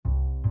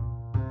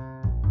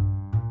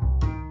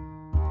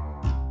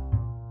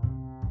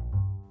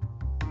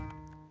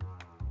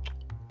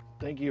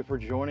Thank you for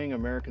joining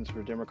Americans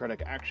for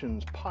Democratic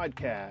Action's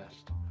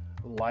podcast,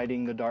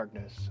 Lighting the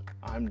Darkness.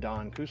 I'm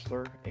Don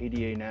Kusler,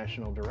 ADA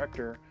National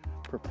Director.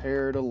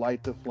 Prepare to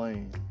light the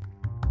flame.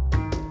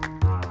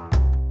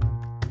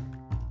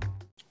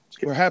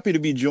 We're happy to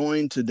be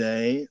joined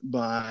today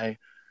by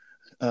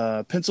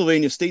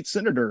Pennsylvania State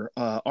Senator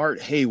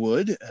Art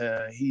Haywood.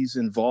 He's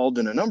involved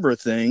in a number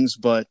of things,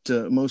 but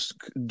most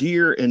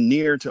dear and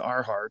near to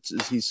our hearts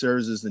is he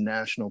serves as the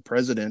national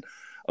president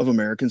of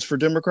Americans for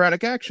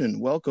Democratic Action.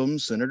 Welcome,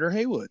 Senator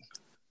Haywood.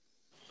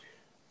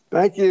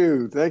 Thank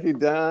you. Thank you,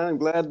 Don. I'm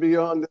glad to be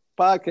on the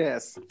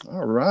podcast.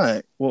 All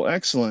right. Well,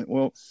 excellent.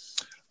 Well,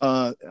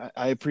 I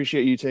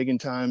appreciate you taking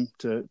time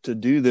to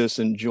do this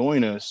and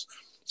join us.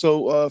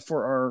 So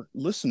for our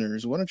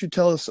listeners, why don't you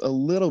tell us a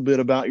little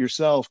bit about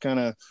yourself, kind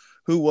of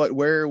who, what,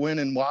 where, when,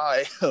 and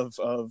why of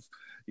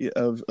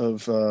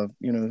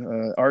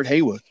Art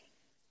Haywood?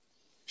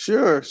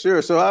 Sure.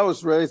 So I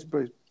was raised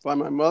by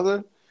my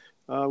mother.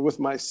 With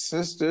my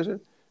sister,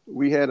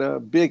 we had a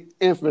big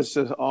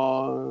emphasis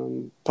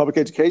on public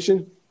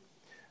education.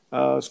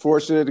 I was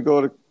fortunate to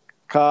go to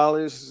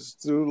college,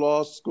 through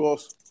law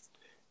school,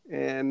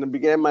 and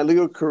began my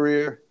legal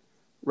career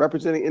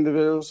representing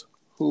individuals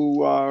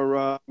who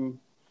are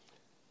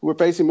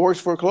facing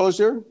mortgage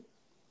foreclosure,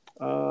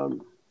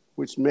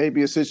 which may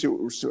be a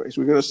situation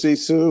we're going to see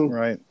soon.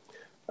 Right.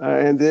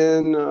 And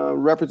then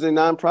representing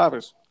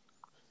nonprofits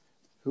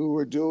who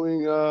are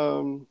doing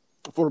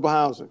affordable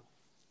housing.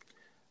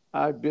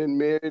 I've been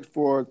married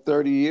for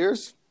 30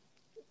 years.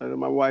 I know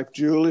my wife,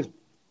 Julie,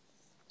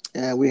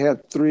 and we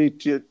have three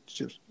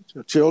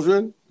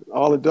children,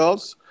 all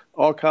adults,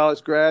 all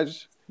college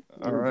graduates.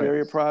 All I'm right.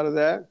 very proud of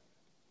that.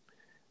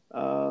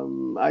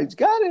 I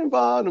got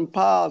involved in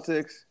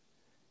politics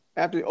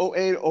after the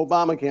 2008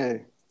 Obama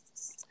came.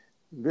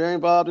 Very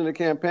involved in the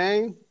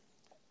campaign.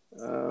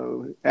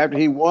 After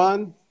he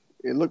won,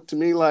 it looked to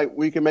me like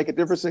we can make a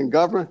difference in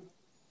government.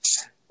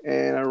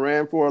 And I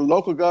ran for a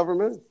local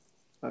government.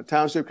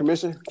 Township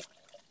Commission,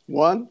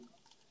 won,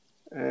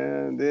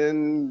 and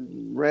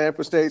then ran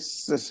for state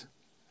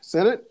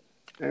senate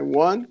and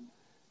won.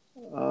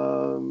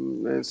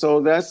 And so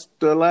that's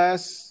the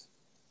last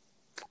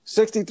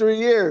 63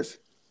 years.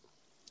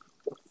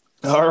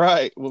 All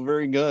right. Well,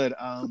 very good.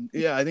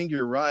 Yeah, I think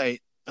you're right.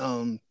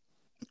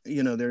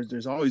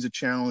 There's always a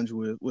challenge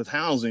with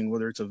housing,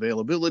 whether it's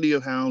availability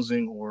of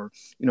housing or,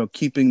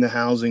 keeping the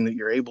housing that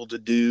you're able to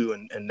do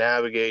and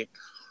navigate.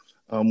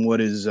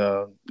 What is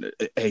a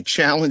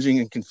challenging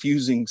and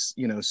confusing,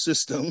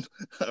 system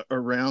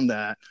around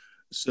that.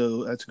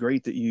 So that's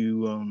great that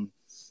you,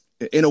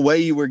 in a way,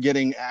 you were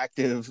getting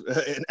active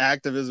in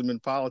activism in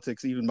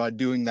politics, even by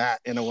doing that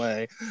in a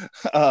way,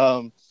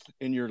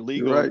 in your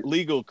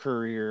legal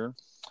career.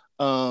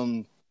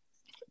 Tell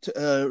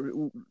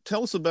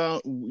us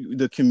about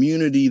the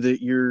community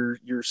that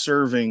you're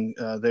serving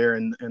there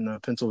in the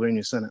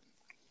Pennsylvania Senate.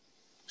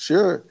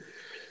 Sure.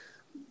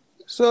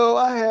 So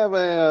I have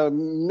a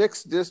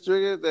mixed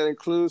district that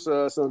includes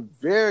some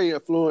very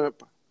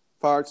affluent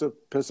parts of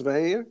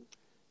Pennsylvania,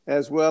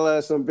 as well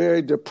as some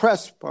very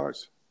depressed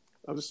parts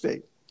of the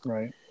state.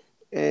 Right.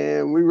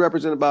 And we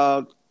represent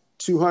about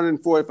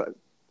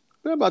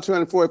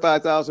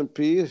 245,000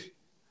 people.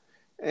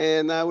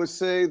 And I would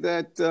say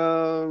that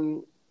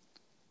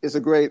it's a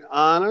great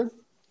honor.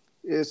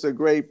 It's a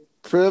great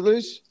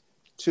privilege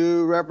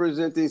to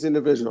represent these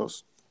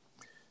individuals.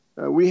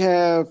 We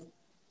have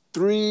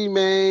three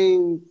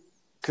main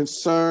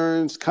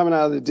concerns coming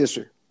out of the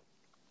district.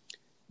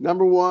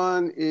 Number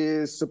one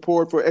is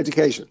support for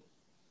education.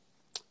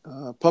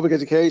 Public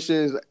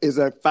education is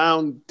a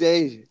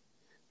foundation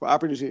for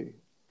opportunity.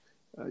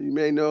 You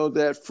may know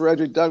that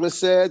Frederick Douglass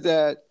said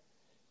that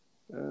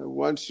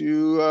once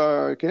you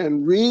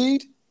can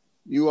read,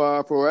 you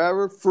are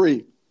forever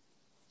free.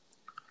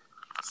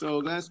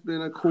 So that's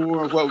been a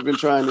core of what we've been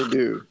trying to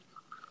do.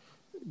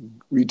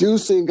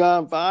 Reducing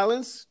gun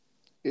violence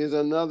is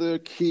another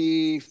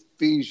key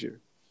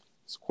feature.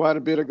 It's quite a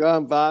bit of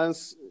gun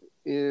violence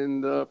in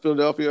the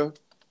Philadelphia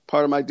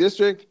part of my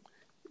district,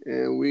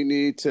 and we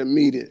need to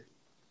meet it.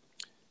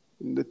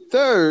 And the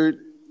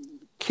third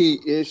key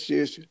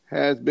issue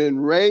has been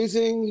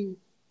raising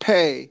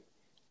pay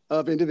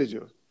of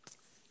individuals.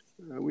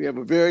 We have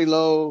a very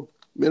low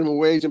minimum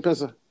wage in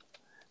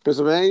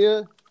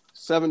Pennsylvania,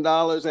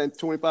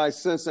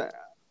 $7.25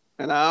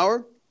 an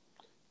hour.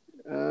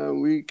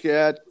 We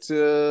got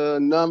a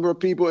number of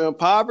people in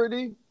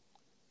poverty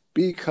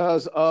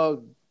because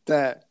of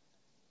that.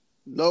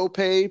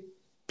 Low-paid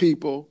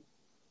people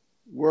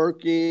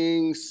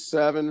working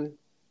 7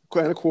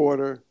 and a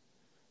quarter,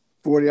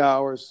 40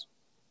 hours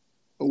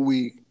a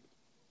week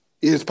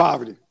is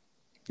poverty.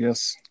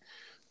 Yes.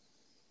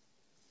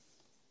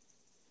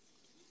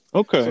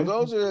 Okay. So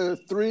those are the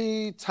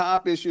three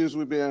top issues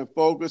we've been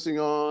focusing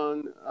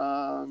on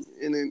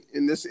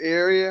in this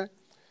area.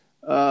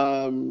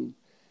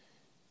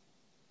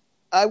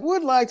 I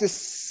would like to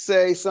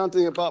say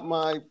something about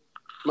my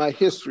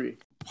history.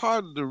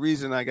 Part of the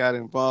reason I got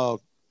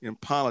involved in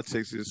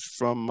politics is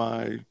from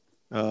my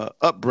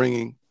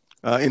upbringing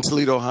in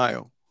Toledo,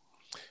 Ohio.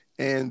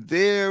 And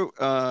there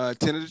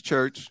attended a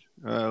church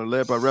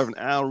led by Reverend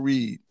Al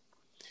Reed.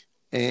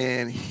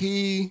 And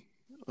he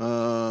he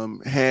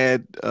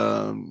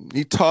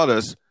taught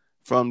us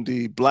from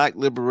the Black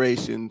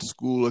Liberation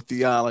School of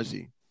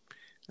Theology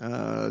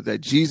that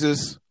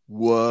Jesus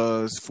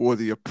was for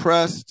the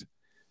oppressed,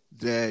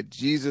 that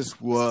Jesus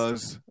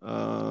was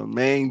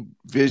main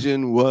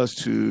vision was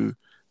to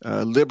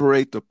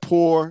liberate the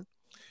poor.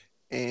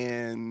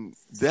 And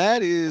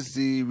that is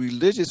the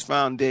religious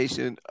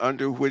foundation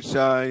under which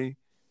I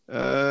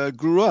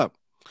grew up.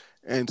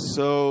 And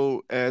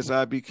so as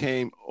I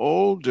became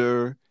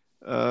older,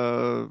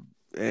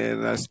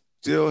 and I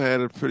still had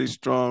a pretty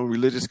strong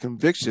religious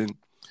conviction,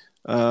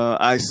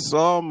 I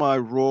saw my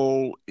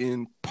role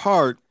in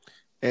part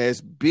as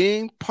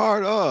being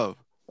part of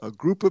a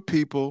group of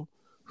people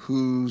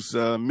whose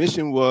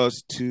mission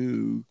was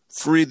to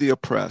free the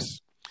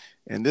oppressed.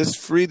 And this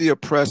free the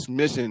oppressed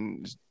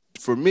mission,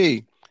 for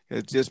me,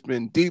 has just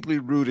been deeply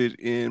rooted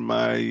in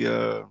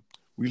my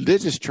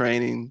religious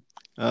training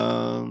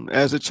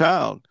as a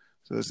child.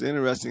 So it's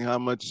interesting how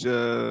much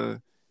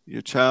your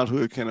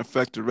childhood can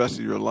affect the rest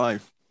of your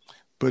life.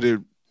 But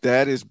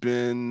that has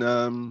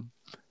been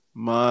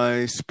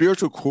my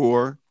spiritual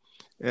core,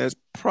 as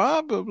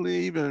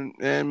probably even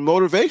and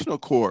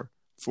motivational core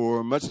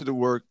for much of the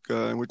work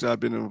in which I've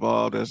been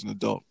involved as an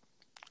adult.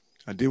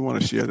 I did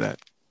want to share that.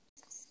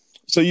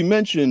 So you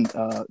mentioned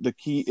the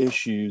key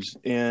issues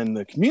in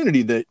the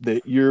community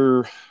that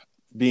you're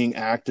being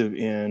active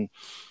in,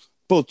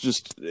 both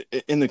just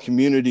in the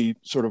community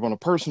sort of on a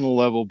personal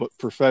level, but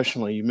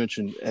professionally. You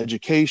mentioned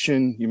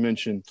education, you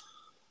mentioned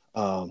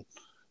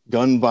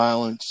gun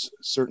violence,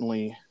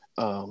 certainly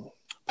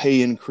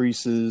pay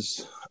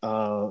increases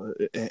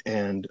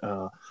and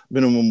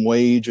minimum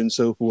wage and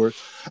so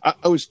forth.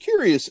 I was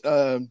curious,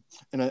 and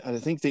I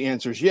think the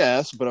answer is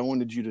yes, but I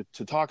wanted you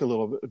to talk a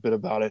little bit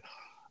about it.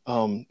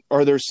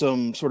 Are there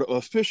some sort of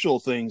official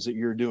things that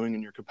you're doing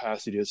in your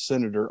capacity as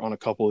senator on a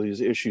couple of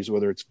these issues,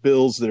 whether it's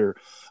bills that are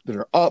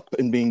up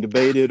and being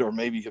debated, or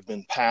maybe have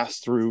been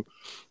passed through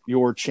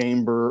your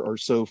chamber or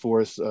so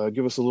forth?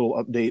 Give us a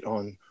little update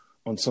on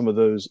some of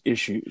those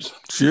issues.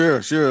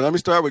 Sure. Let me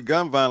start with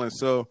gun violence.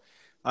 So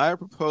I have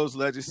proposed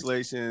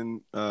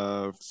legislation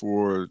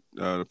for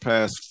the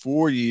past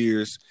 4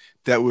 years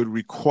that would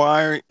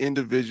require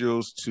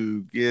individuals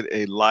to get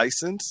a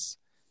license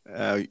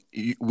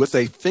with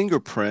a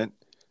fingerprint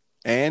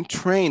and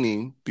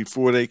training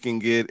before they can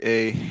get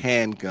a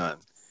handgun.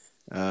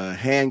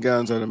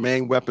 Handguns are the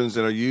main weapons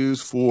that are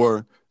used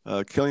for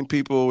killing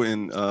people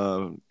in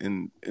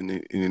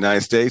the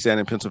United States and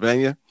in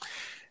Pennsylvania.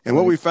 And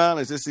what we found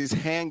is these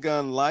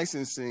handgun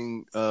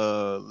licensing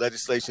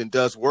legislation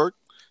does work.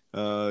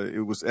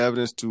 It was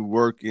evidenced to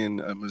work in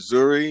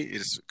Missouri.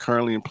 It's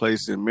currently in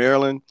place in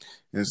Maryland.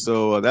 And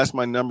so that's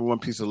my number one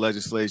piece of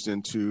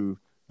legislation to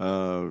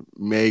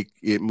make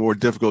it more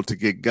difficult to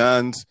get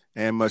guns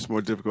and much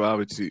more difficult,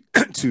 obviously,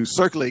 to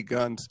circulate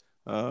guns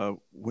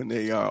when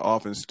they are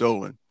often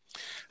stolen.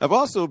 I've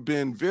also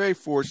been very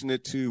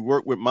fortunate to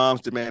work with Moms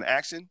Demand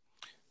Action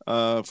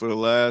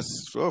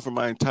for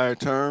my entire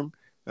term.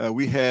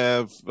 We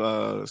have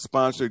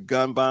sponsored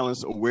gun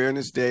violence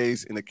awareness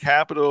days in the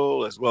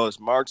Capitol, as well as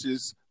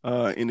marches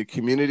in the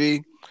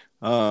community.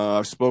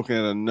 I've spoken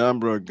at a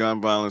number of gun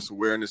violence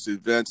awareness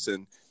events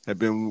and have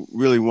been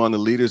really one of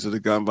the leaders of the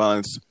gun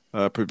violence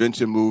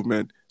prevention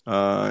movement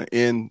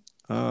in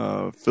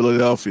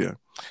Philadelphia.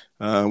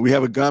 We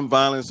have a gun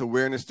violence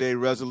awareness day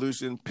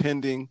resolution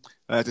pending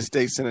at the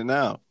state Senate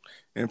now.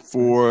 And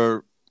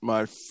for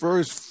my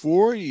first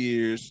 4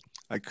 years,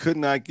 I could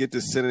not get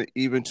the Senate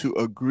even to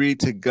agree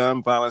to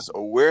Gun Violence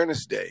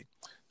Awareness Day,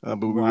 but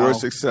we were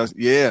successful.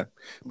 Yeah,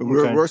 but we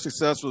were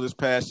successful this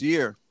past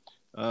year.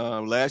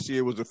 Last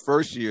year was the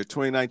first year.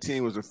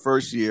 2019 was the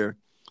first year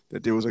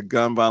that there was a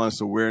Gun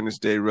Violence Awareness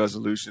Day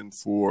resolution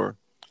for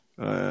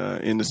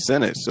in the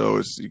Senate.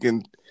 So you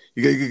can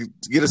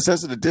get a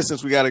sense of the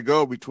distance we got to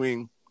go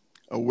between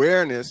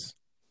awareness,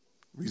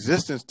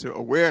 resistance to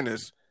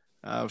awareness.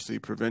 Obviously,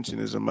 prevention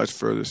is a much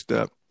further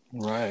step.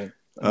 Right.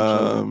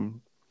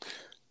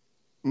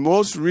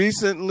 Most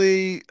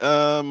recently,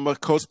 a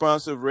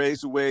co-sponsor of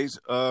Raise the Wage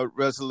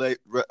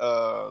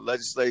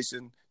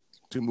legislation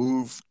to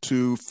move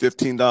to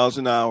 $15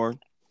 an hour.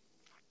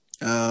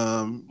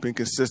 Been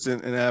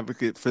consistent and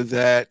advocate for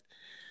that.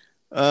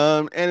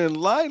 And in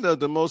light of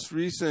the most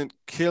recent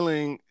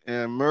killing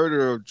and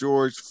murder of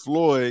George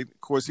Floyd, of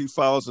course, he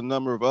follows a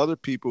number of other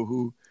people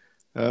who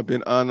have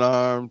been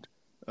unarmed,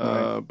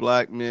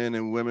 Black men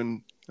and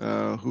women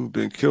who've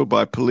been killed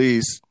by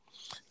police.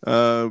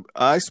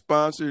 I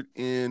sponsored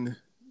in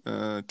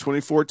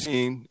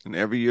 2014 and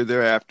every year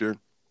thereafter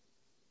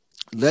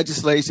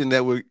legislation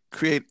that would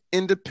create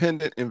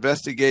independent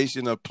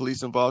investigation of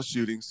police-involved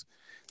shootings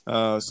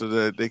so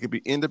that they could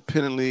be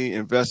independently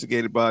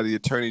investigated by the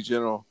Attorney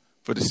General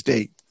for the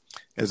state,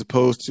 as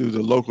opposed to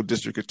the local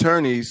district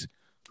attorneys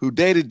who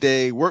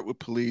day-to-day work with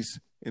police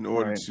in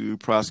order to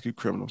prosecute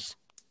criminals.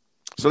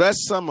 So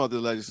that's some of the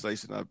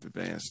legislation I've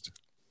advanced.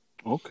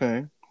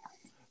 Okay.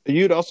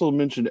 You'd also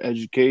mentioned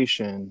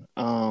education.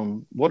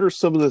 What are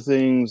some of the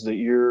things that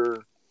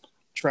you're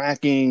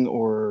tracking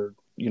or,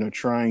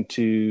 trying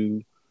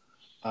to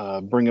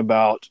bring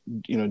about,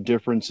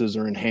 differences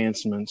or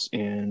enhancements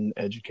in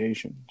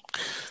education?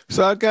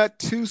 So I've got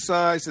two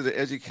sides to the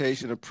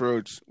education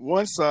approach.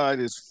 One side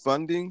is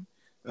funding.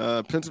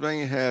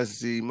 Pennsylvania has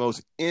the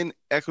most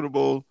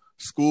inequitable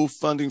school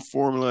funding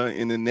formula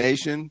in the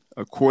nation,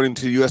 according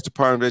to the U.S.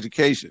 Department of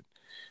Education.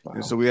 And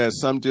Wow. so we have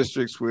some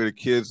districts where the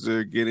kids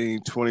are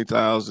getting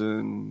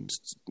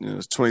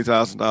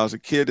 $20,000 a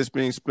kid that's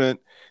being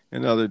spent,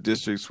 and other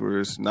districts where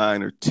it's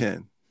 9 or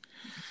 10.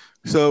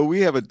 So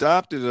we have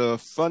adopted a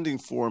funding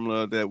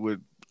formula that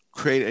would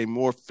create a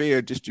more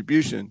fair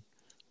distribution,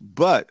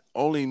 but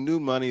only new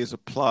money is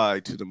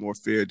applied to the more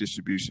fair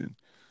distribution.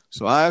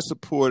 So I have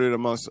supported,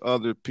 amongst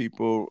other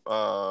people,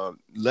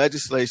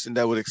 legislation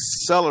that would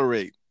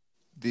accelerate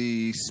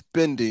the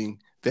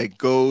spending that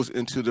goes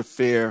into the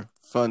fair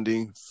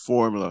funding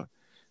formula.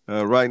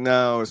 Right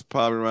now, it's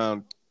probably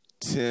around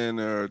 10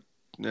 or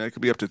it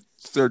could be up to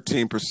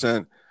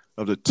 13%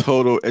 of the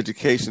total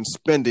education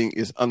spending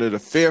is under the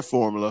fair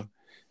formula.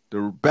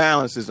 The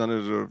balance is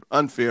under the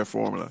unfair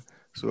formula.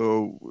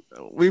 So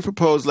we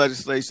propose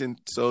legislation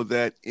so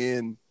that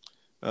in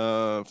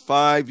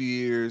 5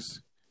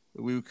 years,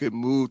 we could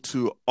move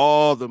to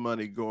all the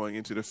money going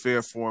into the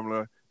fair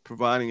formula,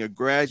 providing a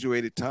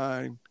graduated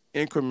time,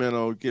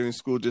 incremental, giving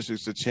school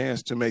districts a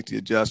chance to make the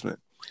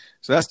adjustment.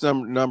 So that's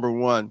number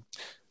one.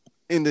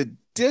 In the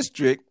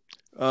district,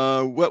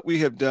 what we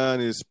have done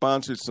is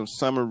sponsored some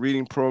summer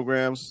reading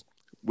programs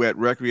at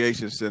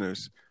recreation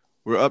centers.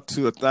 We're up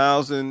to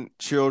 1,000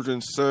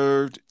 children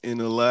served in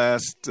the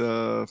last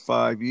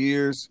 5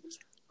 years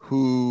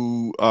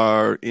who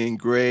are in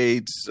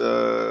grades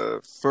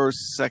first,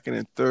 second,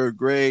 and third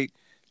grade.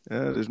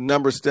 There's a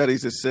number of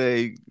studies that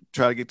say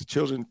try to get the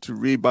children to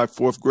read by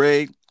fourth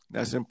grade.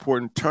 That's an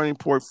important turning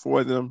point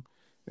for them.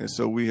 And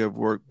so we have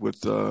worked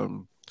with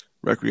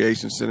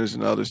recreation centers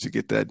and others to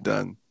get that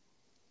done.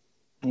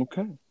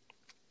 Okay.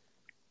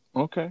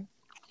 Okay.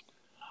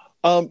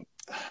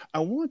 I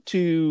want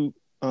to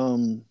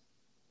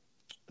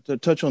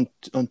touch on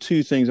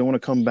two things. I want to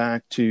come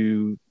back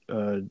to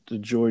the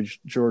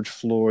George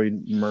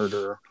Floyd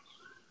murder,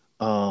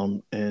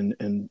 and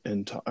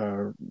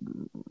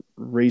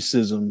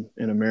racism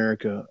in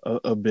America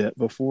a bit.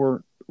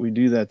 Before we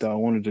do that, though, I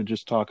wanted to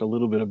just talk a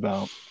little bit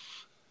about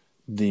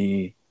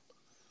the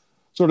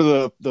sort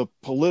of the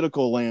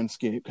political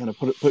landscape. Kind of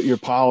put your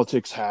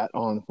politics hat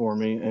on for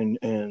me,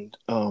 and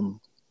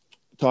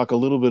talk a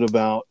little bit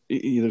about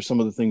either some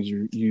of the things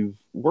you've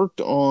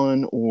worked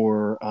on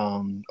or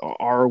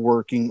are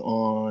working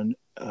on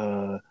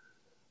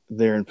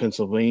there in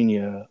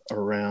Pennsylvania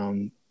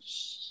around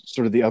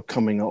sort of the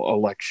upcoming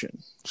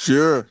election.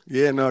 Sure.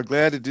 Yeah, no,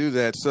 glad to do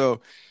that.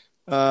 So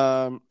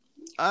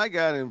I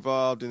got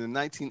involved in the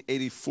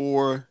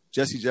 1984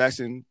 Jesse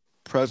Jackson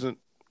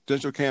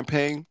presidential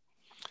campaign,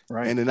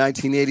 Right. and the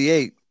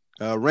 1988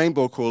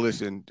 Rainbow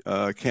Coalition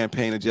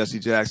campaign of Jesse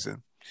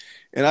Jackson.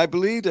 And I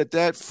believe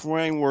that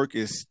framework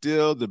is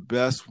still the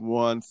best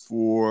one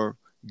for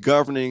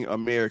governing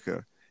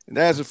America. And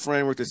that is a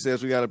framework that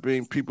says we got to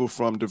bring people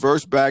from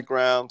diverse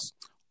backgrounds,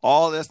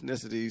 all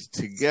ethnicities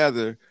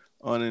together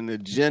on an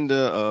agenda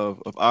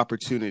of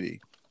opportunity.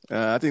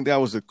 I think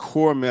that was the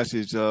core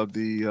message of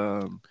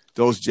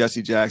those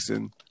Jesse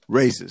Jackson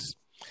races.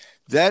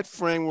 That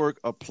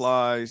framework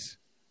applies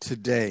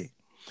today.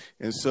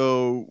 And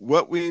so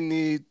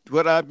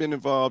what I've been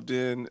involved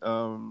in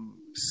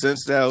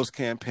since those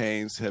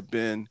campaigns have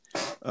been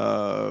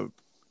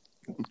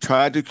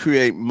tried to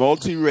create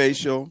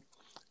multiracial,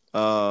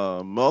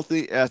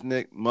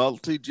 multi-ethnic,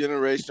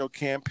 multi-generational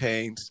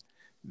campaigns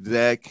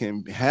that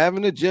can have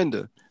an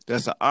agenda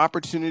that's an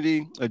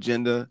opportunity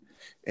agenda.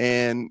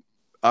 And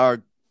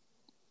our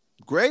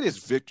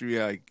greatest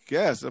victory, I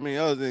guess,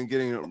 other than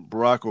getting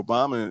Barack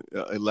Obama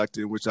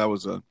elected, which I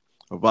was a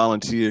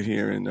volunteer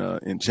here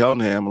in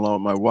Cheltenham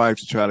along with my wife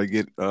to try to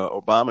get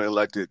Obama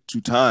elected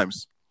 2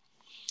 times.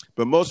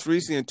 But most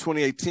recently in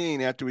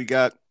 2018, after we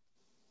got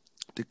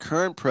the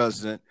current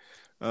president,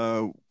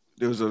 there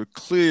was a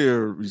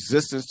clear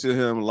resistance to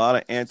him, a lot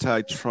of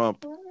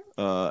anti-Trump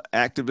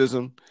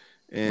activism.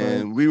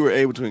 And Right. we were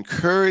able to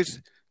encourage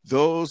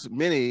those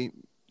many,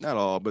 not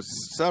all, but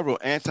several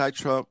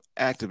anti-Trump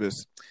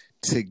activists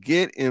to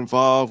get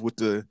involved with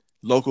the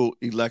local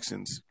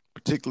elections,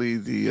 particularly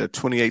the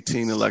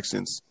 2018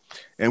 elections.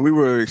 And we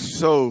were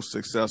so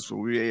successful.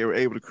 We were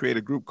able to create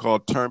a group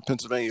called Turn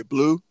Pennsylvania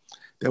Blue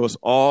that was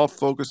all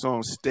focused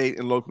on state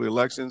and local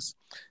elections.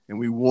 And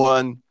we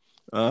won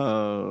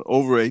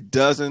over a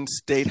dozen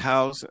state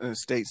house and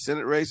state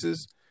senate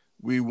races.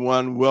 We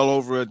won well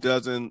over a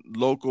dozen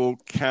local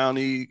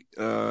county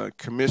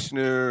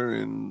commissioner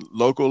and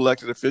local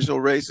elected official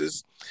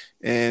races,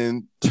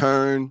 and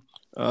turned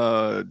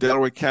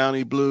Delaware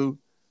County blue,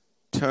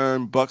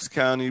 turned Bucks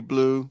County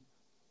blue,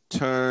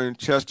 turned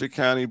Chester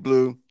County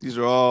blue. These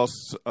are all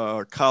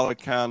collar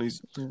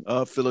counties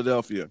of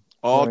Philadelphia,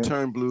 all Right.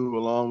 turned blue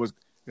along with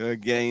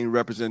gain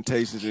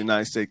representation in the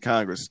United States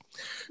Congress,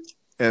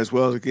 as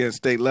well as against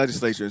state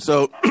legislature.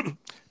 So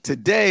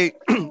today,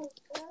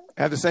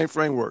 have the same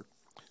framework.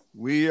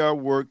 We are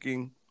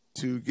working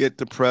to get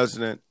the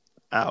president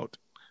out,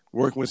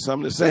 working with some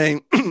of the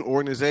same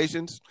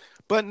organizations,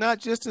 but not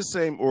just the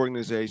same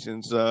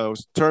organizations.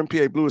 Turn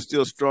PA Blue is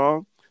still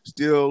strong,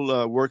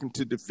 still working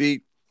to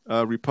defeat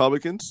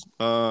Republicans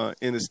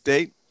in the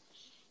state.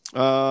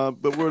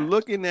 But we're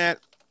looking at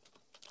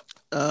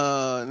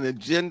an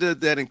agenda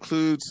that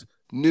includes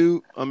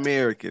new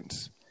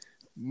Americans.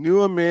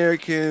 New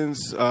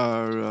Americans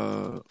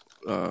are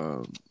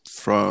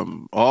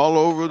from all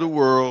over the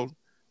world,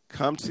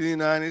 come to the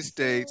United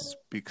States,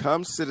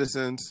 become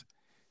citizens,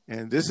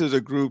 and this is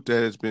a group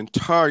that has been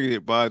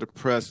targeted by the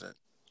president.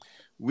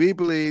 We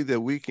believe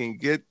that we can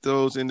get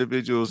those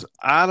individuals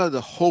out of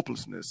the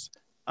hopelessness,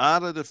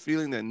 out of the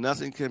feeling that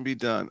nothing can be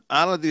done,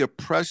 out of the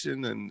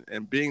oppression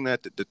and being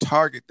that the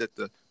target that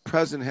the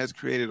president has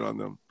created on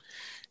them,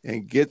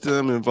 and get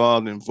them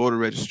involved in voter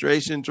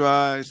registration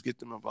drives, get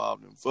them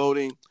involved in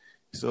voting,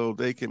 so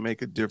they can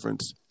make a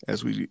difference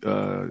as we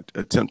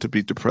attempt to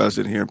beat the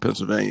president here in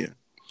Pennsylvania.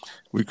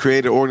 We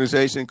created an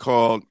organization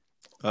called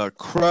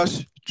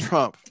Crush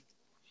Trump.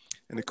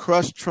 And the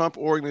Crush Trump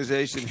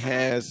organization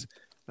has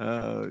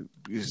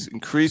is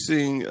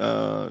increasing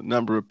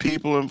number of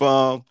people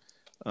involved.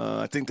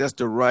 I think that's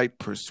the right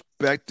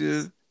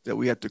perspective, that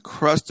we have to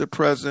crush the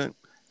president.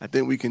 I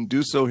think we can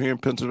do so here in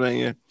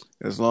Pennsylvania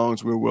as long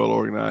as we're well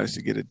organized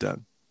to get it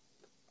done.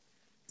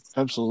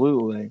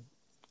 Absolutely.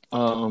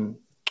 Well,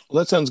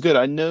 that sounds good.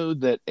 I know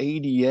that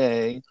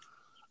ADA,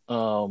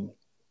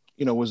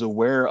 was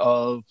aware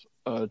of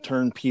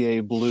Turn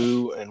PA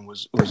Blue and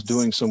was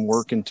doing some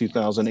work in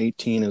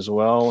 2018 as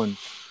well,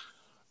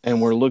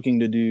 and we're looking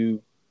to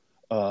do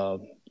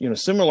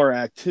similar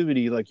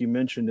activity like you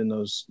mentioned in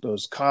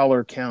those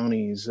collar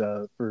counties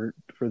for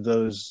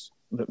those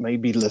that may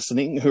be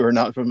listening who are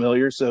not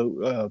familiar.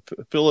 So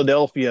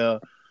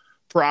Philadelphia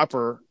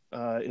proper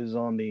is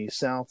on the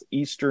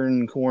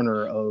southeastern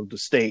corner of the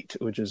state,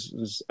 which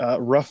is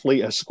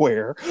roughly a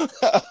square,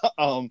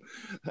 and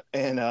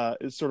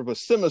it's sort of a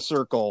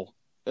semicircle,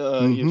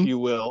 if you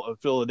will, of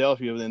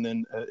Philadelphia. And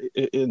then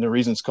and the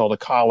reason it's called a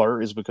collar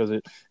is because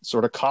it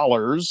sort of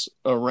collars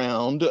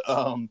around,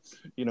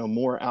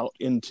 more out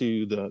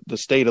into the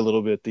state a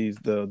little bit.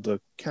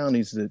 The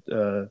counties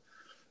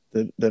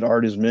that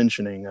Art is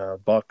mentioning,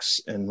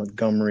 Bucks and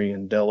Montgomery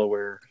and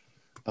Delaware.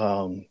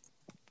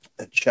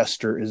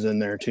 Chester is in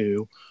there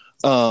too,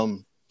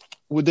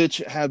 which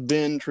have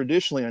been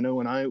traditionally, I know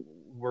when I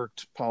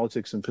worked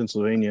politics in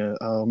Pennsylvania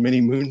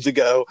many moons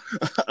ago,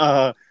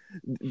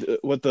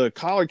 what the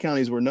collar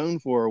counties were known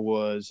for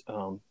was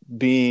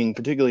being,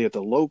 particularly at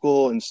the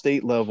local and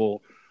state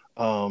level,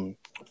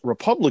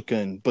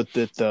 Republican, but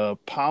that the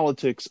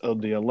politics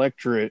of the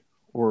electorate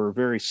were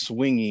very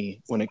swingy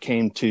when it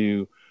came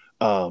to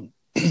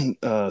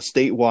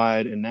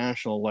statewide and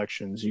national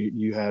elections.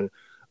 You had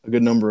a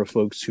good number of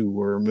folks who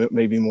were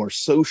maybe more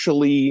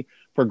socially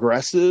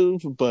progressive,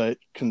 but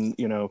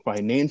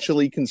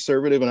financially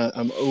conservative. And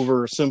I'm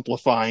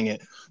oversimplifying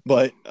it,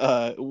 but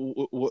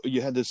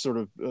you had this sort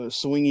of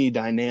swingy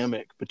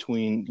dynamic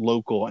between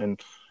local and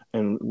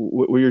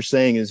what you're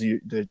saying is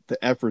the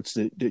efforts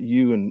that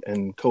you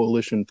and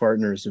coalition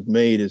partners have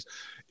made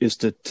is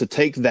to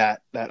take that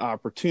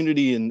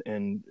opportunity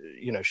and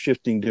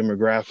shifting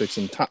demographics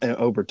and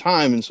over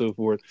time and so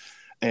forth,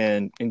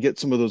 and get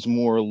some of those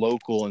more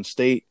local and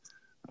state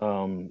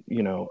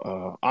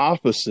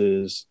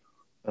offices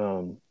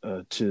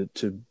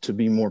to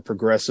be more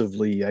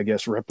progressively, I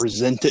guess,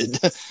 represented,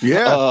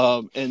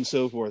 and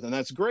so forth. And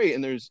that's great.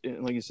 And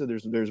like you said,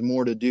 there's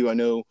more to do. I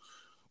know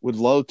would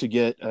love to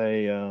get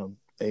a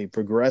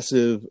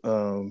progressive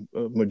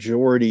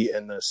majority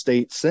in the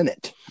state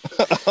Senate.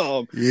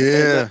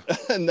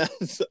 And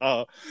that's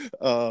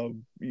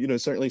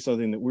certainly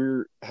something that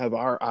we have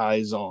our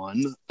eyes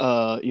on,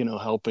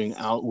 helping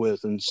out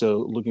with. And so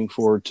looking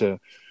forward to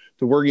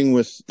working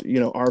with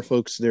our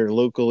folks there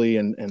locally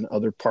and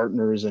other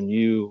partners and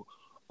you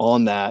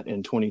on that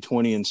in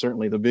 2020. And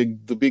certainly the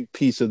big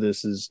piece of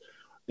this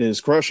is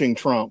crushing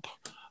Trump.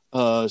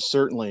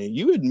 Certainly,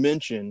 you had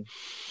mentioned,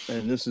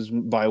 and this is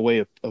by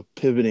way of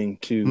pivoting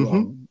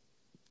to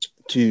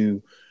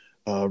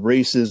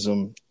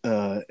racism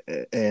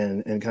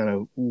and kind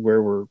of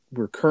where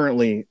we're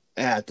currently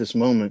at this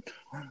moment.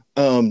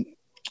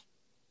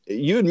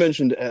 You had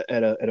mentioned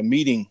at a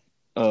meeting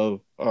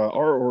of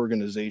our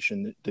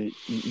organization that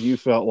you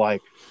felt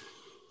like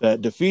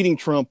that defeating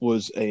Trump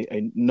was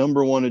a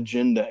number one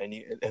agenda,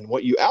 and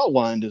what you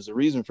outlined as the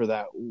reason for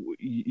that.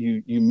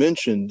 You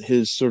mentioned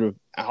his sort of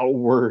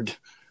outward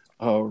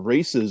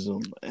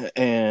racism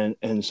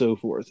and so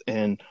forth,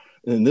 and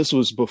this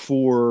was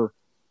before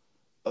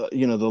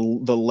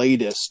the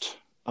latest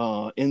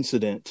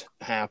incident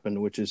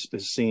happened, which is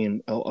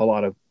seeing a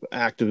lot of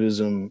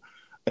activism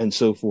and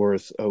so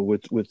forth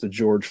with the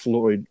George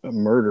Floyd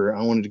murder.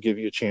 I wanted to give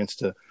you a chance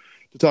to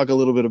talk a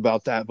little bit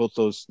about that, both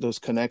those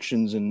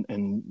connections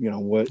and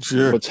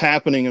what's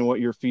happening and what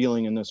you're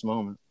feeling in this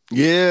moment.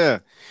 Yeah.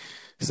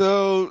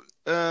 So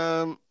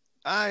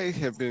I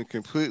have been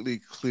completely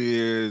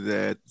clear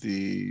that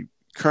the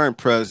current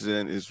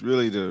president is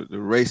really the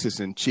racist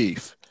in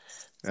chief.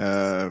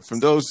 From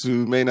those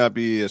who may not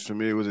be as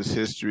familiar with his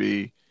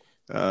history,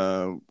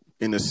 uh,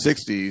 in the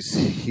 60s,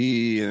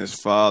 he and his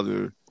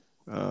father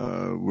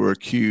were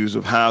accused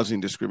of housing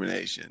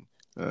discrimination,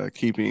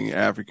 keeping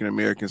African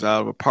Americans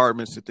out of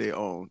apartments that they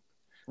owned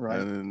Right.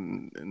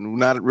 and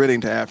not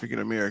renting to African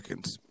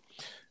Americans.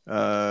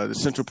 The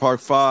Central Park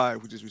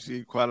Five, which has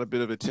received quite a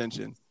bit of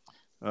attention,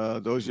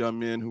 those young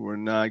men who were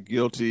not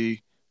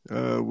guilty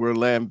were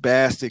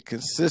lambasted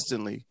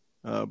consistently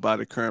by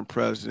the current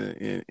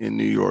president in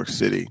New York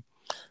City.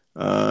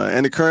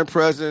 And the current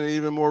president,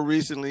 even more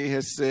recently,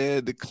 has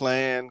said the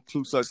Klan,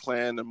 Ku Klux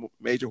Klan, the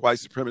major white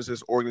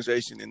supremacist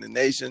organization in the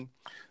nation,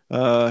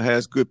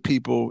 has good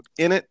people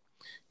in it.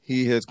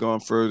 He has gone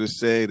further to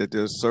say that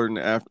there's certain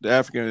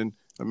African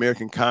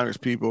American Congress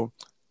people,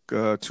 2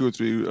 or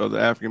 3 of the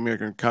African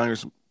American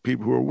Congress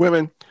people who are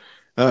women,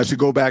 should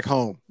go back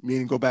home,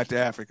 meaning go back to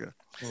Africa.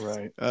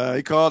 Right.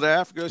 He called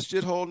Africa a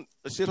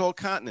shithole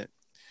continent.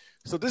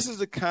 So this is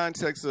the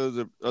context of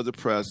the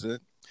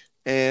president,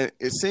 and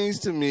it seems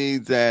to me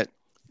that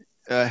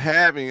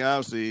having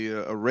obviously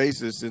a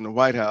racist in the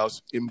White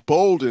House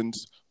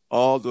emboldens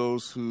all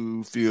those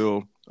who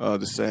feel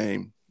the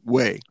same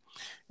way.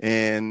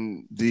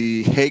 And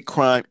the hate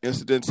crime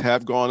incidents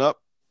have gone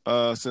up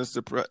since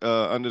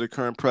under the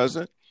current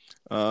president.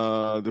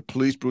 The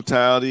police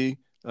brutality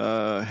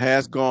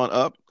has gone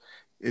up.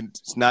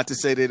 It's not to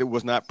say that it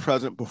was not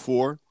present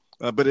before,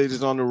 but it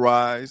is on the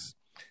rise.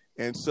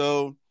 And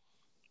so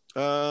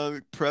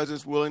the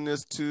president's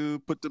willingness to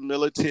put the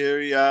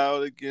military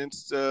out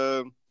against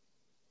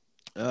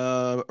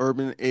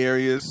urban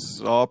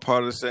areas, all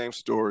part of the same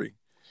story.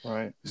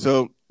 Right.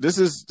 So this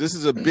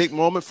is a big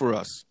moment for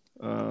us,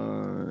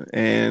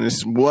 and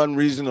it's one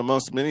reason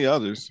amongst many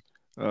others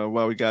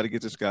why we got to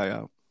get this guy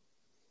out.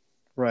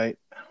 Right.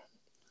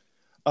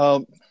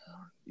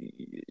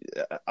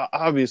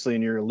 Obviously,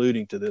 and you're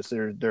alluding to this,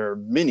 there are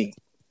many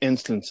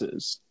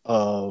instances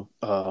of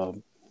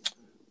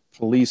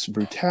police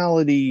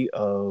brutality,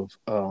 of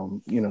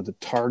the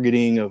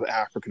targeting of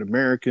African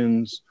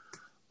Americans,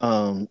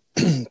 and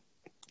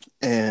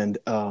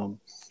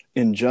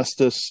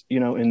injustice,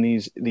 in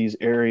these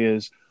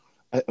areas.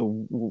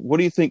 What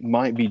do you think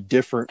might be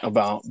different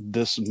about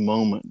this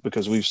moment?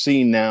 Because we've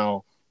seen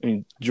now, I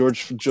mean,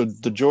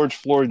 the George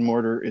Floyd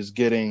murder is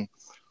getting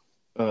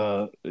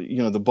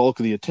the bulk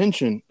of the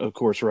attention, of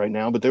course, right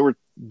now, but they were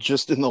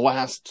just in the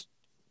last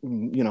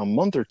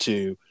month or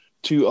two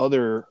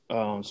other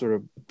sort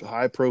of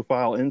high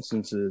profile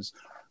instances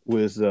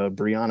with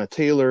Breonna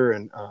Taylor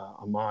and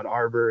Ahmaud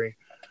Arbery.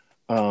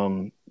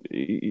 What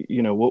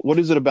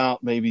is it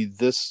about maybe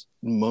this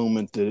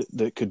moment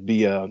that could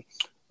be a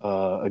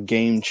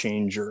game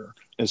changer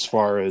as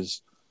far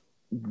as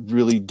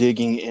really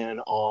digging in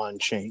on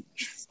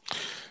change?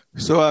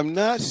 So I'm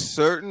not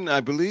certain.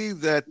 I believe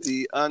that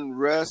the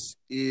unrest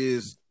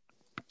is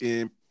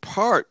in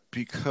part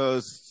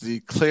because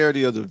the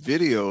clarity of the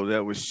video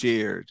that was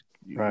shared.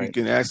 Right. You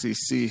can actually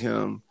see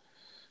him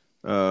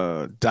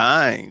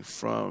dying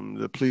from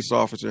the police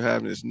officer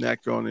having his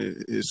neck on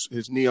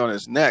his knee on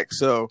his neck.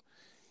 So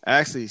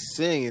actually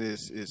seeing it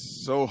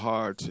is so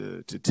hard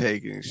to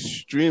take and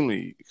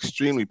extremely,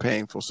 extremely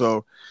painful.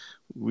 So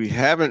we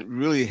haven't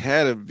really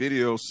had a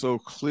video so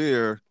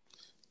clear,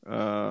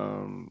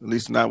 at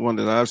least not one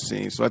that I've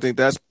seen. So I think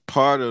that's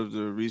part of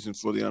the reason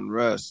for the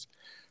unrest.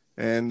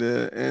 And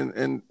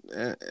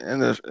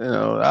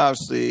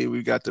obviously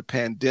we got the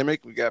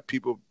pandemic. We got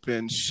people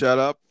been shut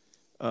up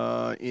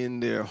in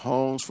their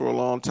homes for a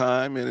long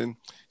time. And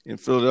in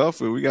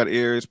Philadelphia, we got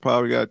areas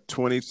probably got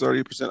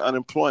 20-30%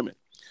 unemployment.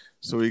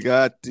 So we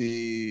got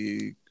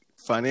we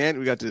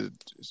got the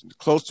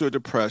close to a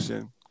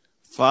depression,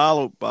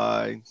 followed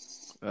by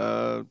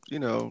a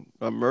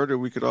murder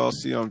we could all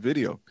see on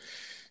video.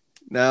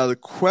 Now, the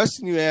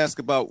question you ask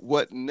about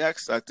what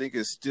next, I think,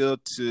 is still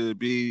to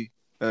be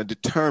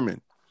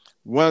determined.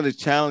 One of the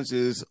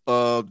challenges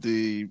of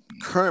the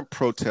current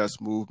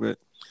protest movement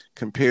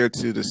compared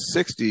to the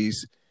 60s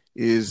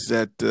is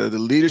that the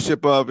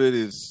leadership of it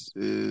is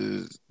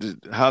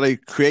how they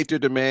create their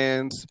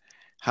demands,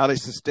 how they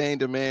sustain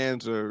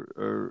demands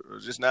are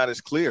just not as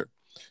clear.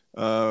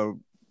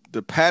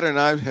 The pattern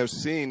I have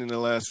seen in the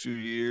last few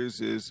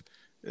years is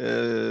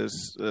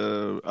as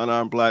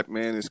unarmed black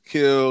man is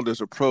killed, there's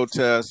a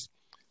protest,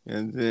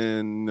 and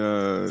then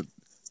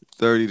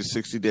 30 to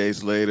 60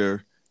 days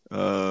later,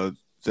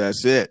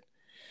 that's it.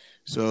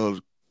 So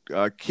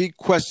our key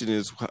question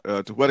is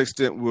to what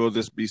extent will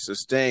this be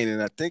sustained?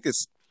 And I think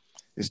it's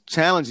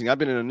challenging. I've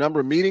been in a number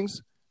of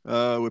meetings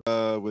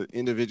with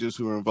individuals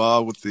who are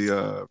involved with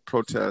the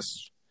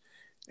protests,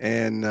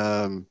 and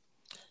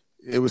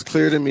it was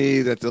clear to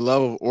me that the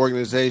level of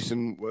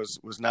organization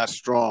was not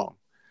strong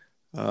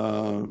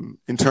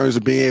in terms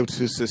of being able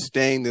to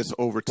sustain this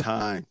over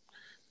time.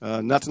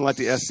 Nothing like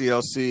the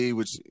SCLC,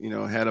 which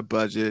had a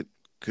budget,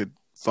 could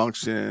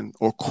function,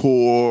 or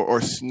CORE or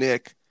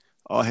SNCC,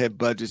 all had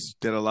budgets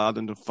that allowed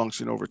them to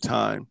function over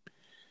time.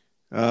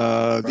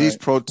 Right. These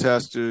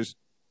protesters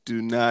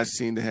do not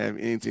seem to have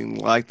anything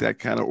like that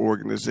kind of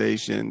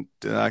organization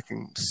that I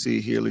can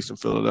see here, at least in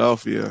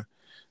Philadelphia,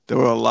 that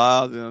will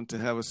allow them to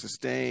have a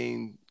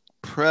sustained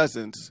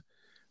presence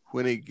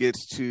when it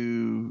gets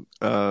to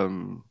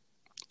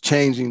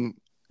changing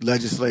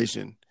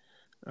legislation.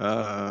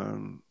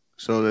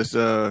 So it's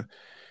a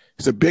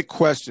big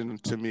question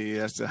to me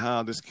as to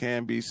how this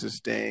can be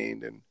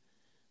sustained and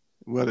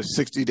whether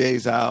 60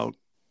 days out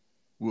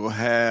will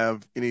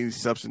have any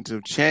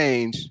substantive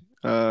change,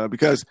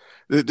 because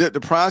the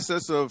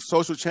process of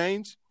social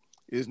change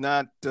is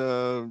not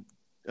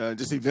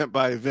just event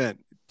by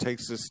event. It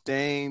takes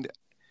sustained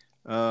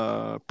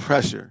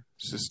pressure,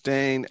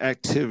 sustained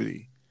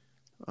activity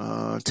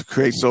to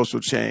create social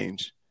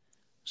change.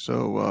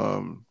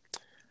 So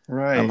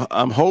Right.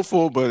 I'm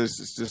hopeful, but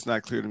it's just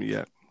not clear to me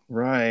yet.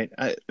 Right.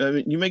 I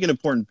mean, you make an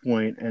important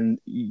point, and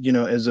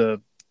as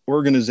a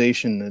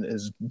organization that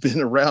has been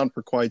around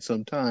for quite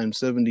some time,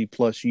 70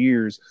 plus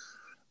years,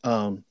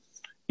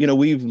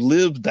 we've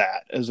lived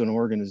that as an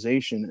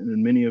organization,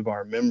 and many of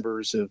our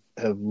members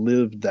have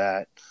lived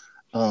that.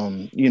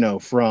 From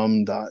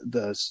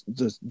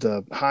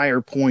the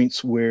higher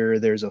points where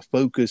there's a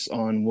focus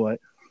on what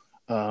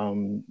a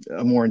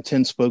more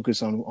intense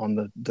focus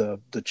on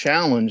the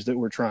challenge that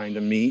we're trying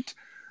to meet.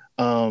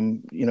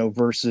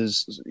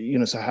 Versus,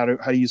 so how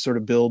do you sort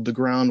of build the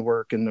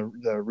groundwork and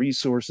the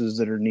resources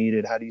that are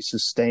needed? How do you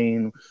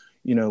sustain,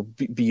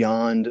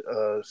 beyond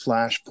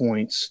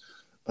flashpoints,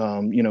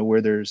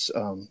 where there's,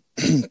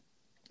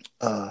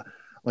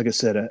 like I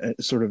said, a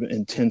sort of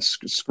intense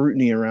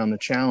scrutiny around the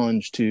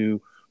challenge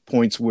to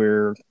points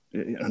where,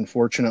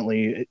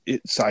 unfortunately,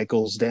 it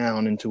cycles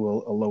down into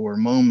a lower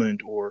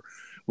moment, or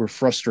we're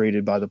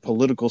frustrated by the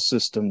political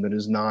system that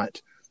is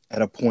not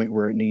at a point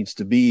where it needs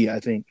to be. I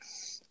think,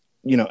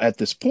 at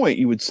this point,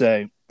 you would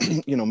say,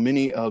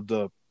 many of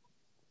the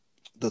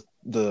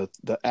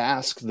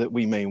ask that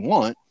we may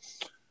want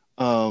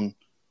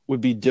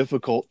would be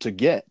difficult to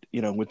get,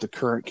 with the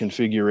current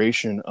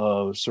configuration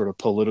of sort of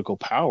political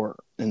power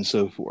and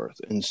so forth.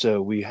 And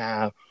so we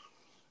have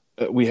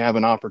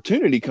an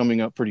opportunity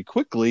coming up pretty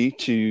quickly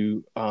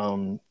to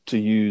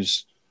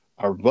use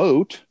our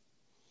vote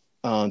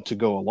to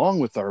go along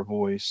with our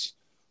voice,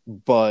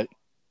 but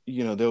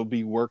there'll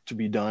be work to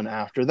be done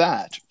after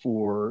that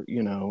for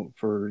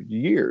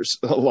years,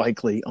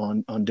 likely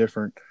on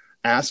different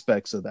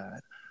aspects of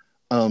that.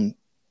 I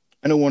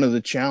know one of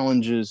the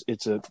challenges,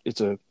 it's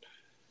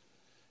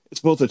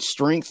both a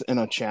strength and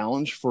a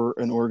challenge for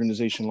an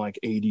organization like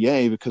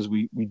ADA, because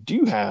we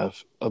do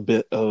have a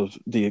bit of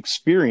the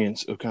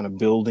experience of kind of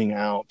building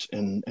out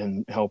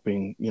and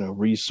helping,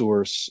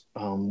 resource,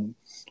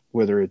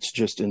 whether it's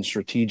just in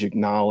strategic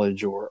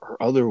knowledge or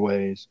other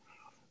ways,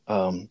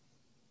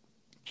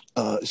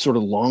 sort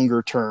of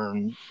longer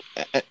term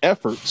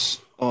efforts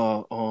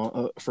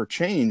for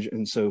change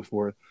and so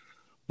forth.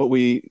 But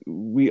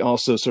we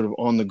also sort of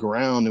on the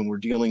ground, and we're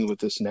dealing with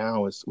this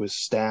now with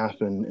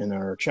staff and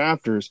our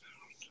chapters.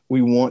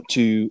 We want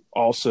to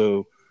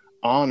also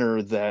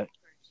honor that,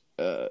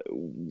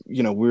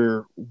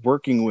 we're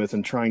working with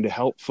and trying to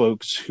help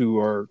folks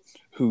who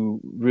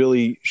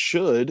really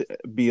should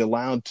be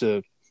allowed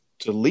to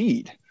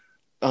lead,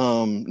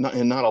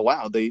 not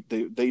allowed.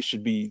 They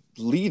should be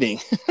leading.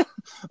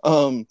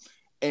 But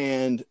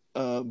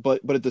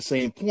at the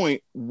same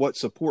point, what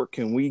support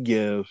can we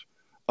give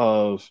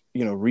of,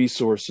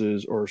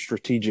 resources or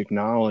strategic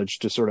knowledge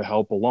to sort of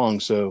help along?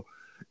 So,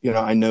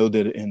 I know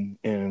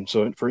that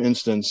so for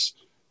instance,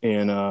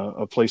 in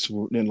a place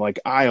in like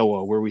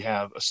Iowa, where we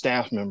have a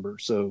staff member,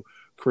 so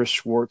Chris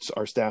Schwartz,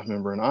 our staff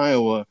member in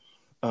Iowa,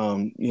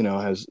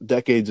 has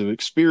decades of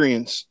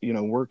experience,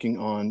 working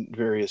on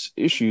various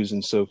issues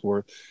and so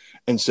forth.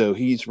 And so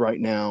he's right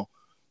now,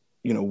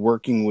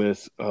 working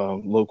with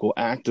local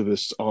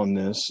activists on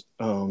this,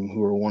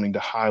 who are wanting to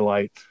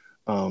highlight,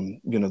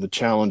 the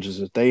challenges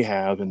that they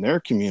have in their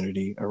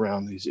community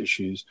around these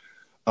issues.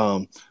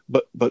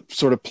 But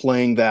sort of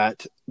playing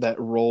that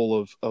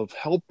role of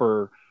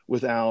helper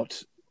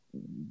without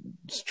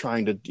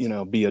trying to,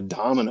 be a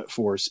dominant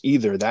force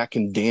either. That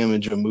can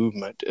damage a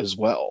movement as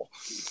well.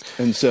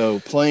 And so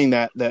playing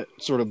that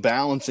sort of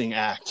balancing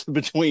act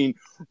between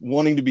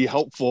wanting to be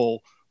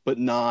helpful, but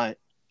not,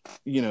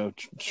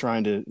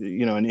 trying to,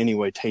 in any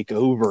way take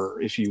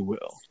over, if you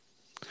will.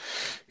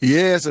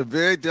 Yeah, it's a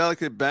very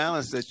delicate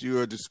balance that you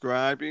are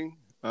describing.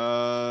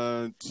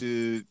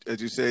 To,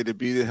 as you say, to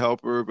be the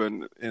helper, but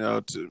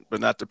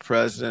but not the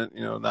president.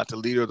 Not the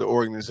leader of the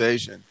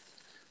organization.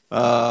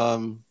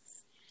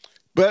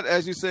 But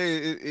as you say,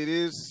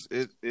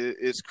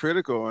 it's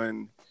critical,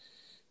 and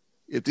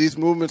if these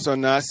movements are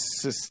not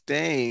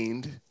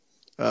sustained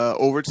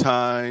over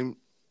time,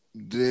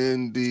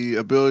 then the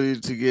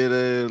ability to get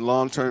a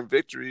long-term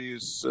victory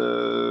is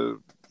going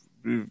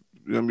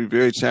to be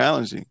very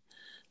challenging.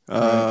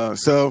 Right.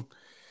 So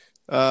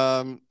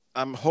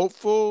I'm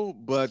hopeful,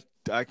 but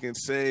I can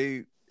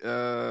say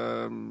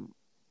from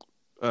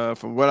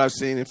what I've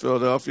seen in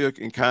Philadelphia,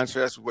 in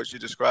contrast with what you're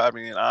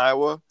describing in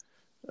Iowa,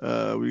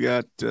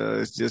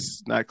 It's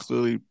just not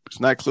clearly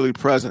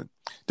present.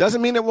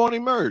 Doesn't mean it won't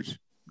emerge.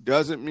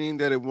 Doesn't mean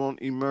that it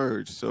won't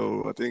emerge.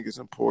 So I think it's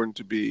important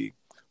to be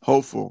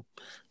hopeful.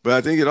 But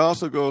I think it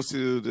also goes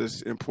to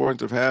this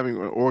importance of having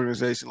an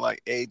organization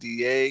like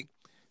ADA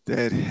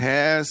that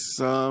has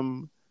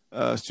some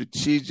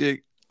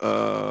strategic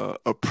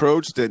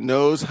approach, that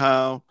knows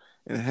how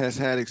and has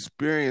had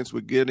experience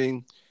with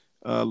getting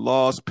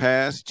laws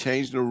passed,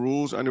 changing the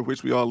rules under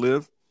which we all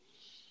live,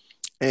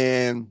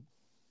 and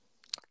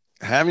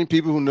having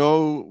people who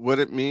know what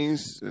it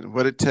means and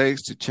what it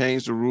takes to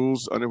change the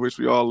rules under which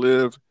we all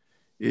live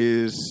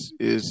is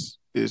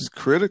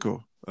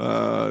critical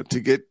to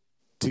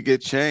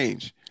get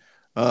change.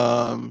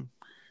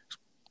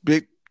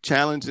 Big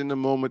challenge in the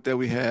moment that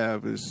we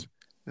have is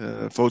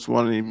folks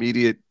wanting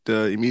immediate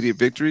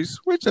victories,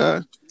 which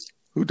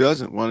who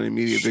doesn't want an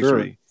immediate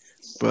victory?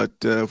 But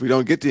if we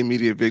don't get the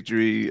immediate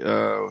victory, we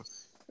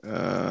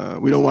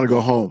don't want to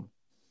go home.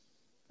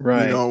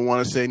 Right. We don't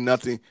want to say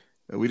nothing.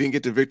 We didn't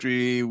get the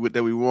victory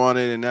that we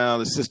wanted, and now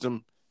the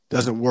system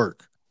doesn't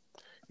work.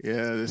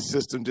 Yeah, the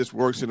system just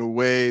works in a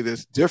way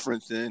that's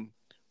different than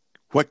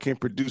what can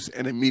produce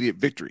an immediate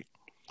victory.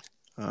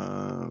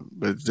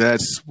 But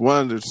that's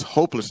one of those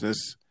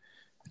hopelessness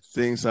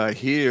things I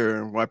hear,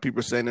 and why people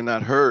are saying they're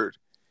not heard.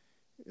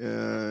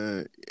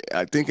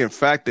 I think, in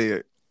fact,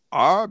 they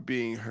are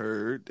being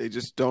heard. They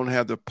just don't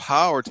have the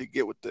power to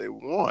get what they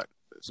want.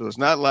 So it's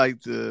not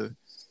like the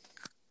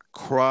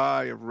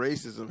cry of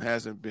racism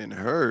hasn't been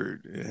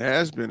heard. It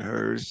has been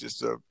heard. It's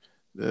just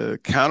the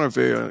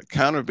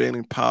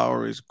countervailing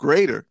power is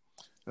greater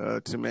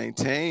to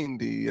maintain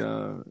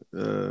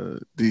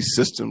these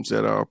systems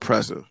that are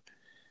oppressive.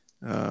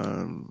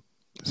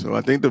 So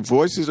I think the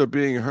voices are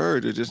being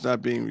heard. They're just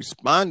not being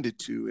responded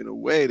to in a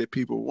way that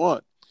people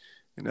want.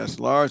 And that's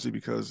largely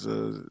because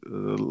of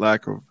the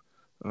lack of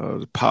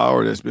the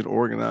power that's been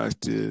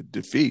organized to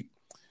defeat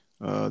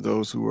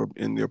those who are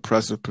in the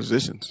oppressive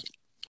positions.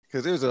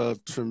 Because there's a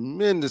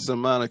tremendous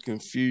amount of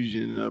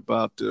confusion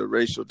about the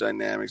racial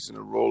dynamics and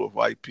the role of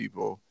white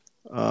people,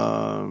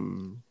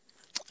 and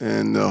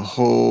the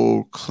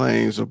whole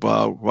claims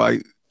about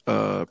white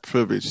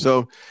privilege.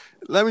 So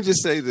let me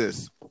just say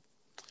this.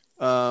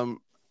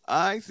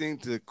 I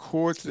think the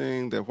core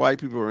thing that white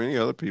people or any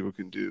other people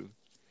can do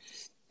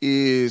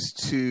is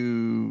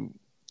to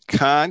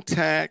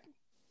contact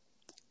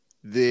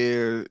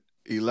their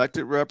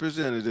elected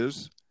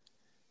representatives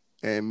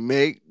and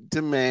make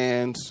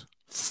demands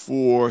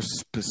for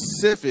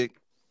specific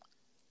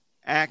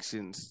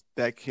actions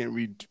that can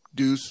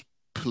reduce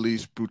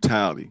police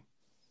brutality.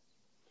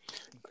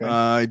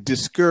 Okay.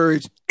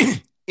 Discourage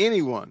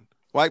anyone,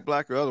 white,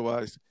 black, or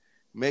otherwise,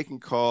 making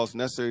calls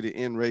necessary to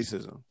end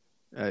racism.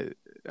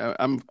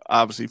 I'm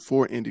obviously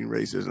for ending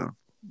racism,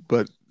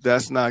 but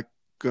that's not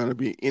going to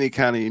be any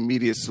kind of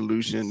immediate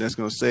solution that's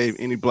going to save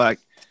any black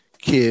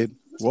kid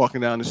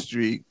walking down the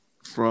street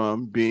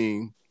from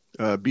being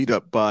beat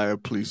up by a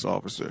police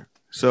officer.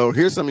 So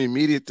here's some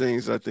immediate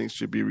things I think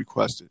should be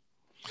requested.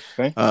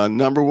 Okay.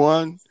 Number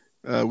one,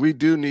 we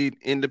do need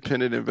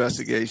independent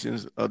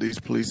investigations of these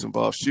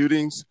police-involved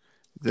shootings.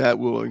 That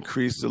will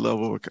increase the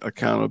level of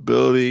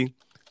accountability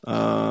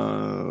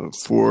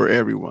for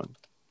everyone.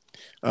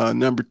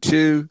 Number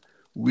two,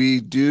 we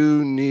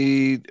do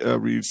need a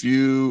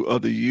review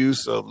of the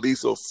use of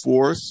lethal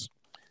force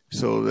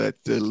so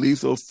that the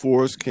lethal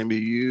force can be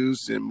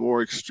used in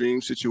more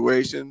extreme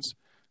situations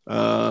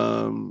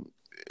than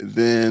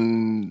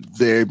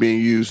they're being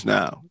used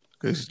now,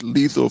 because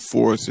lethal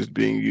force is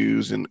being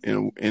used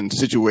in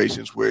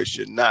situations where it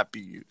should not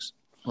be used.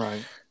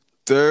 Right.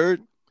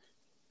 Third,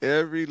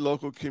 every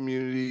local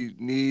community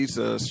needs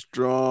a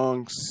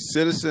strong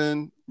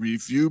citizen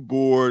review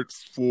board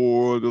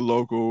for the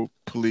local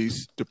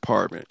police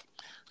department,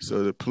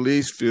 so the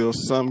police feel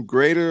some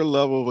greater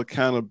level of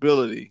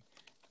accountability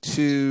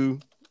to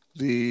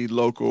the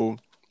local,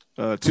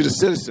 to the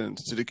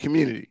citizens, to the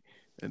community.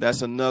 And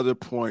that's another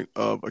point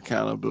of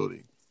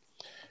accountability.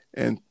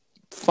 And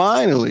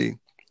finally,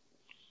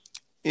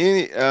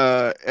 any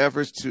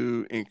efforts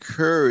to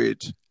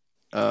encourage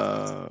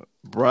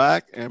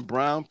Black and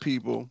brown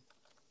people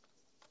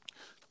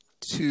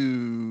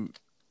to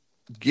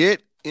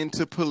get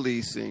into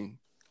policing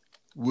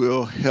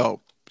will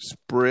help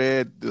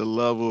spread the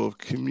level of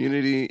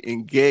community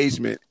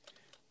engagement,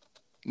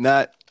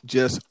 not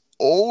just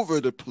over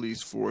the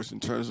police force in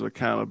terms of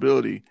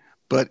accountability,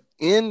 but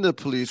in the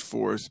police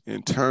force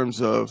in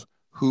terms of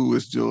who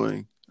is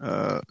doing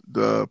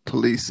the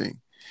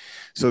policing.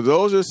 So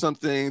those are some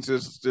things.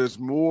 There's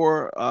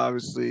more,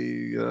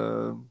 obviously.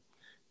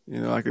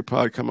 I could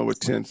probably come up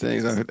with 10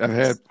 things. I've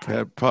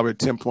had probably a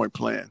 10-point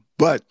plan,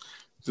 but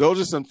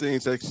those are some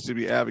things that should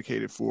be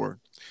advocated for.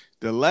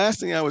 The last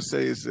thing I would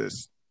say is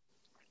this: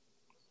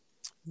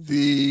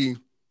 the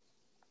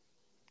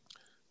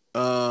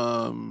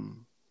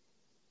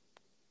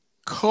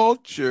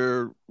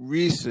culture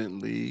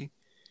recently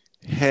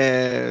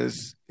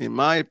has, in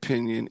my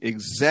opinion,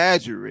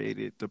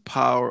 exaggerated the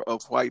power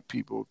of white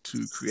people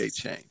to create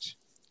change.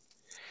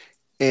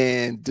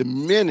 and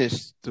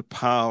diminish the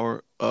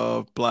power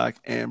of Black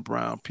and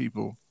brown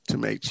people to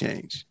make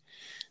change.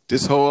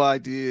 This whole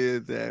idea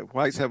that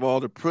whites have all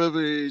the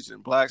privilege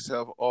and Blacks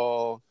have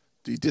all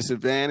the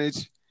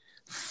disadvantage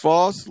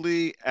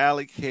falsely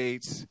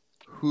allocates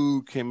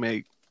who can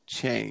make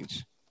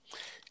change.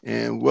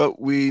 And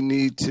what we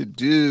need to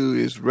do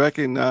is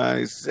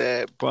recognize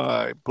that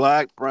by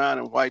Black, brown,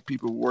 and white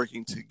people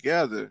working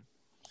together,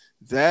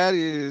 that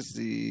is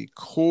the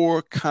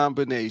core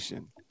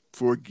combination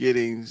for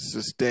getting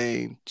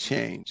sustained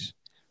change.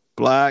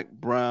 Black,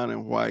 brown,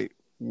 and white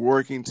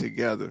working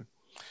together.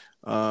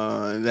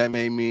 And that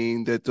may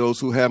mean that those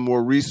who have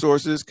more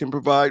resources can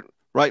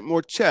write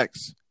more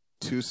checks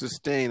to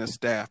sustain a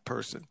staff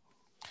person,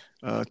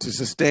 to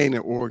sustain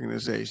an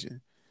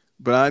organization.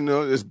 But I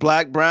know there's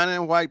Black, brown,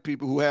 and white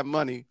people who have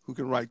money who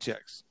can write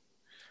checks.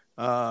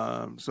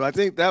 So I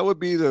think that would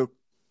be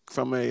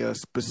from a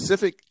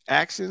specific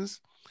actions,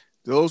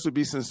 those would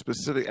be some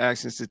specific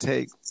actions to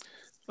take,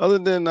 other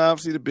than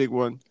obviously the big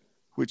one,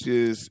 which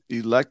is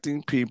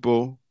electing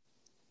people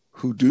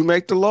who do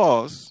make the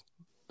laws.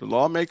 The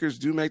lawmakers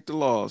do make the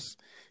laws,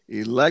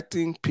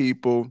 electing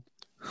people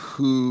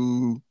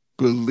who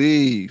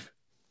believe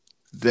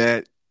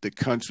that the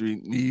country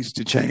needs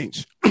to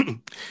change.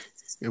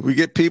 If we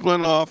get people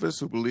in office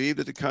who believe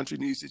that the country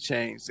needs to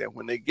change, that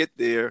when they get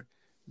there,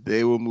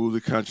 they will move the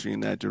country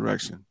in that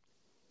direction.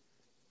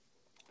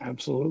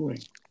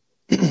 Absolutely.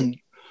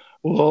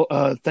 Well,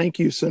 thank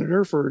you,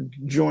 Senator, for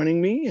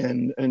joining me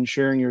and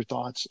sharing your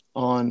thoughts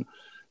on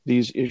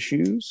these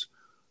issues.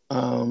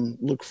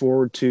 Look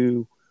forward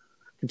to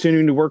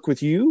continuing to work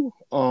with you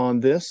on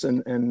this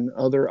and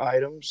other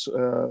items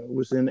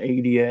within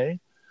ADA.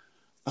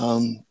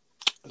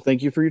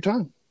 Thank you for your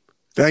time.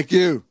 Thank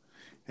you,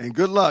 and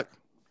good luck.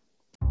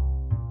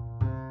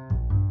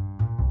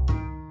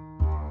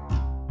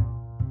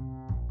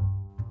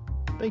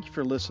 Thank you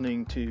for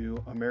listening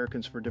to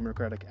Americans for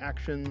Democratic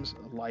Action's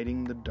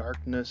Lighting the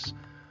Darkness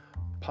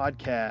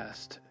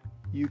podcast.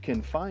 You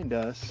can find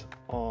us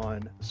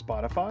on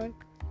Spotify,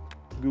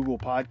 Google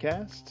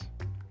Podcasts,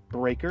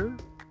 Breaker,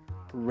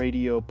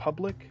 Radio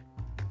Public,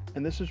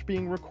 and this is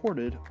being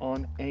recorded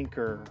on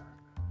Anchor.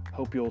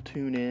 Hope you'll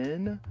tune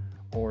in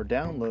or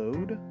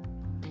download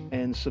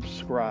and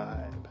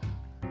subscribe.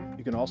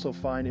 You can also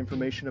find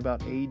information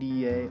about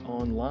ADA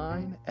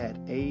online at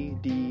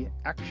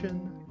adaction.org.